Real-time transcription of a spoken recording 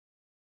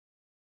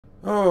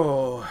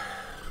Oh,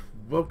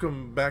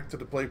 welcome back to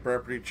the Play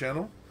Property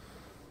channel.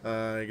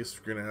 I guess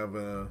we're going to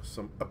have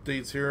some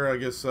updates here. I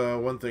guess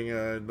one thing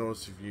I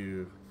noticed, if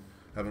you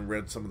haven't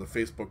read some of the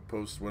Facebook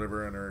posts,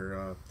 whatever, on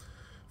our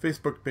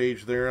Facebook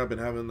page there, I've been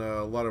having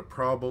a lot of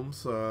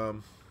problems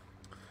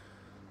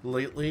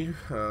lately,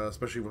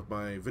 especially with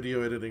my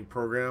video editing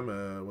program.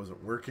 It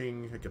wasn't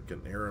working. I kept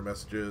getting error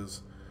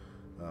messages.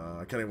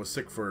 I kind of was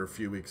sick for a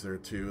few weeks there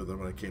too. Then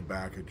when I came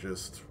back, I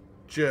just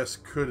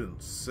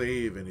couldn't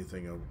save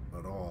anything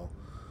at all.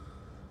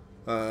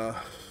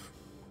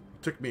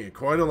 Took me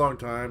quite a long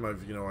time.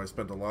 I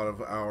spent a lot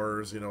of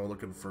hours,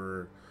 looking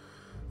for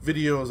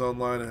videos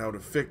online on how to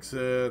fix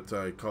it.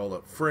 I called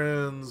up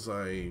friends.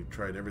 I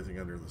tried everything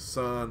under the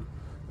sun.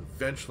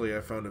 Eventually, I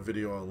found a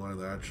video online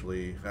that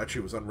actually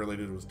was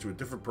unrelated. It was to a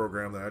different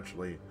program that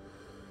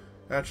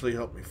actually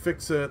helped me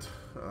fix it.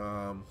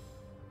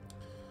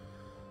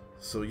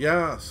 So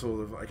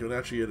I can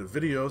actually edit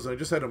videos. I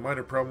just had a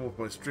minor problem with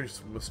my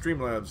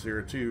Streamlabs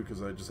here too,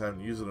 because I just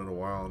haven't used it in a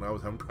while, and I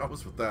was having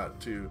problems with that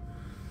too.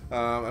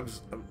 I'm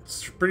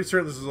pretty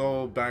certain this is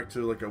all back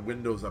to like a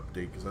Windows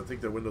update, because I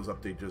think the Windows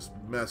update just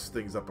messed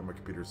things up on my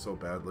computer so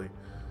badly.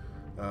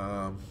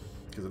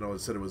 Because I know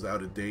it said it was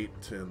out of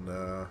date, and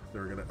they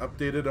were going to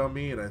update it on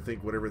me, and I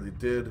think whatever they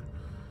did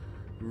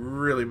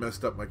really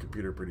messed up my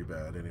computer pretty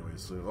bad. Anyway,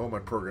 so all my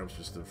programs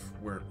just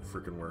weren't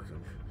freaking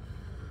working.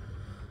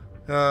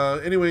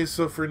 Anyways,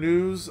 so for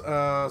news,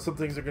 some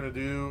things I'm going to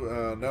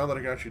do, now that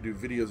I can actually do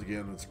videos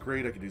again, it's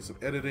great. I can do some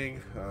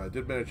editing. I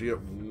did manage to get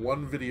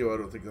one video, I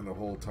don't think, in the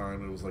whole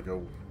time. It was like a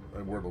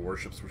World of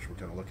Warships, which we're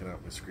kind of looking at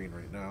on my screen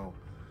right now.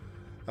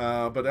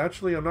 But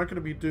actually, I'm not going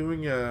to be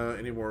doing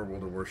any more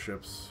World of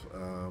Warships,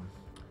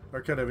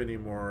 or kind of any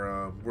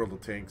more World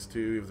of Tanks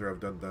too, even though I've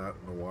done that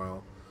in a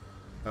while.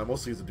 I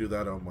mostly used to do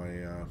that on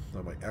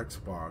my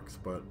Xbox,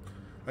 but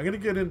I'm going to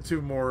get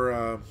into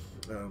more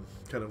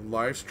kind of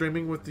live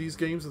streaming with these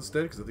games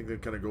instead, because I think they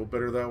kind of go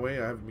better that way.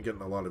 I haven't been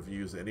getting a lot of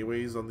views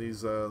anyways on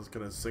these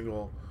kind of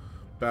single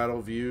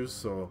battle views,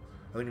 so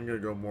I think I'm going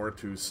to go more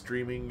to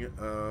streaming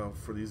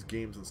for these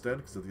games instead,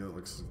 because I think that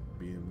looks to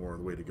be more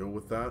the way to go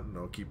with that, and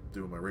I'll keep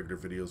doing my regular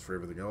videos for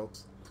everything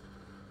else.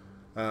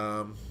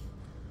 Of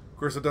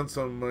course, I've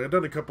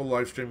done a couple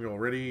live streaming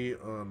already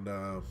on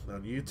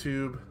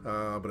YouTube,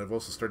 but I've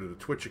also started a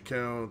Twitch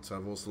account.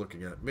 I'm also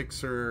looking at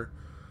Mixer.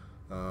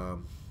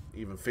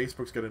 Even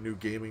Facebook's got a new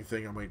gaming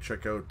thing I might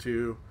check out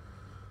too.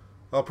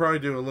 I'll probably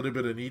do a little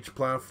bit in each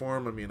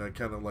platform. I mean, I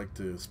kind of like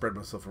to spread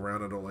myself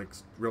around. I don't like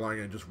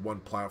relying on just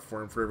one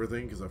platform for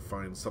everything, because I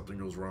find something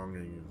goes wrong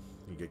and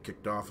you get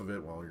kicked off of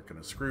it while you're kind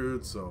of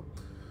screwed. So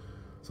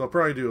I'll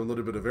probably do a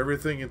little bit of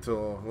everything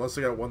unless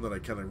I got one that I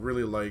kind of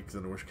really like,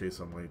 then in which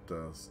case I might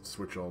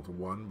switch all to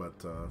one.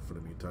 But for the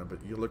meantime,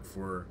 but you look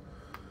for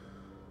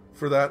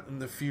that in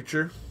the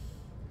future.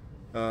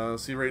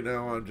 See, right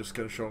now I'm just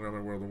kind of showing on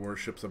my World of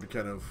Warships. I've been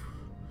kind of,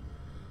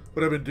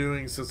 what I've been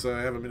doing since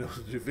I haven't been able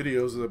to do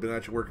videos is I've been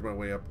actually working my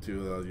way up to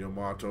the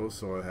Yamato.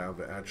 So I have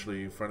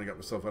actually finally got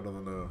myself out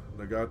of the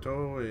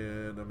Nagato,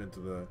 and I'm into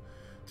the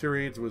tier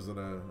 8. Was in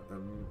I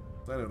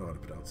don't know how to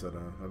pronounce that,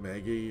 a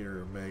Magi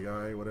or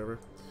Magi, whatever.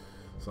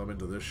 So I'm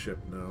into this ship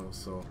now.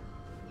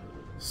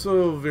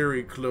 So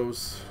very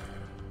close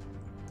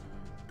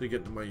to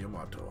getting to my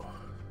Yamato.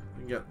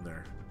 I'm getting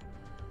there.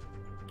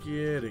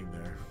 Getting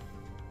there.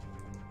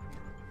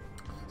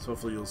 So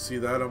hopefully you'll see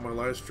that on my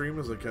live stream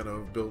as I kind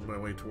of build my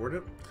way toward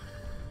it.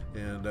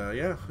 And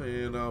yeah,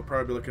 and I'll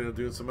probably be looking at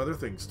doing some other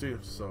things too.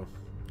 So,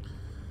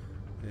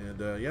 and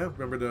yeah,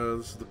 remember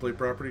this is the Play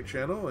Property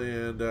channel.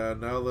 And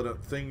now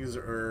that things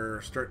are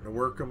starting to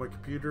work on my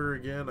computer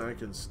again, I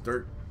can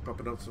start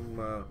pumping out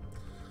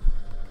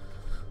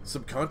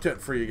some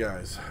content for you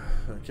guys.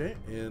 Okay,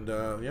 and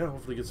yeah,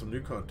 hopefully get some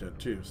new content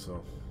too.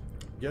 So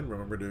again,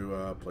 remember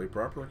to play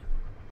properly.